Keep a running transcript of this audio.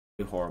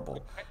horrible.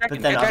 Get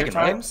But then dragon, other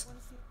right? times,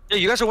 Yeah,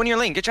 you guys are winning your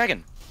lane. Get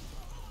dragon.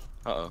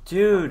 Uh-oh.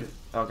 dude.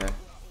 Okay.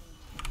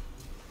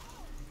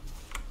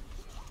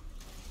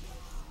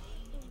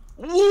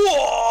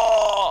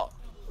 Whoa!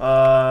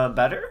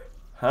 Better?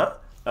 Huh?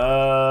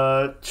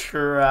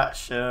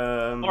 Trash.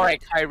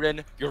 Alright,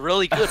 Kyron. You're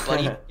really good,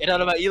 buddy. Get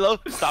out of my elo.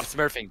 Stop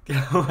smurfing.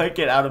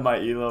 Get out of my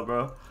elo,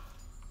 bro.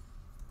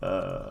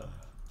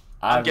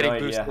 I have no idea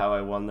boosted. how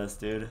I won this,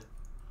 dude.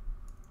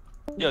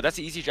 Yo, that's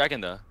an easy dragon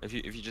though. If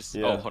you just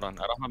Yeah. Oh, hold on.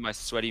 I don't have my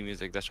sweaty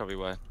music. That's probably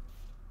why.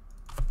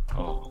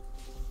 Oh.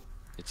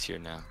 It's here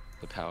now.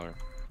 The power.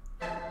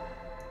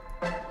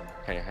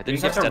 Hey, I You didn't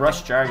just have to set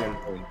rush the- dragon.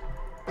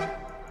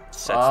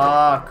 Set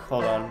Fuck,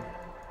 hold on.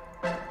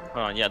 Hold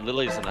on, yeah,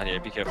 Lily's not here.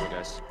 Be careful,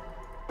 guys.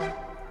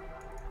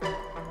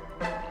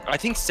 I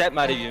think Set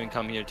might have even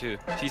come here too.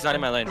 She's not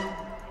in my lane.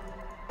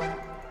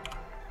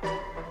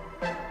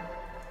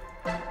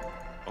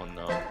 Oh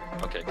no.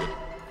 Okay, good.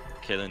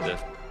 Kaylin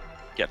diff.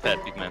 Get fed,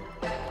 big man.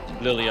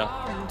 Lilia.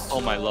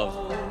 Oh my love.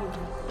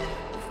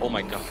 Oh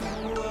my god.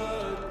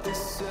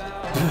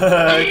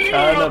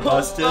 Kinda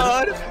busted.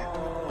 I'm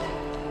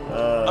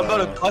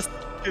about to bust.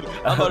 Dude,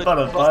 I'm about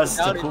to bust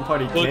the down pool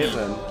party Boogie.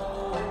 Caitlyn.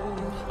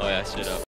 Oh yeah, shit up.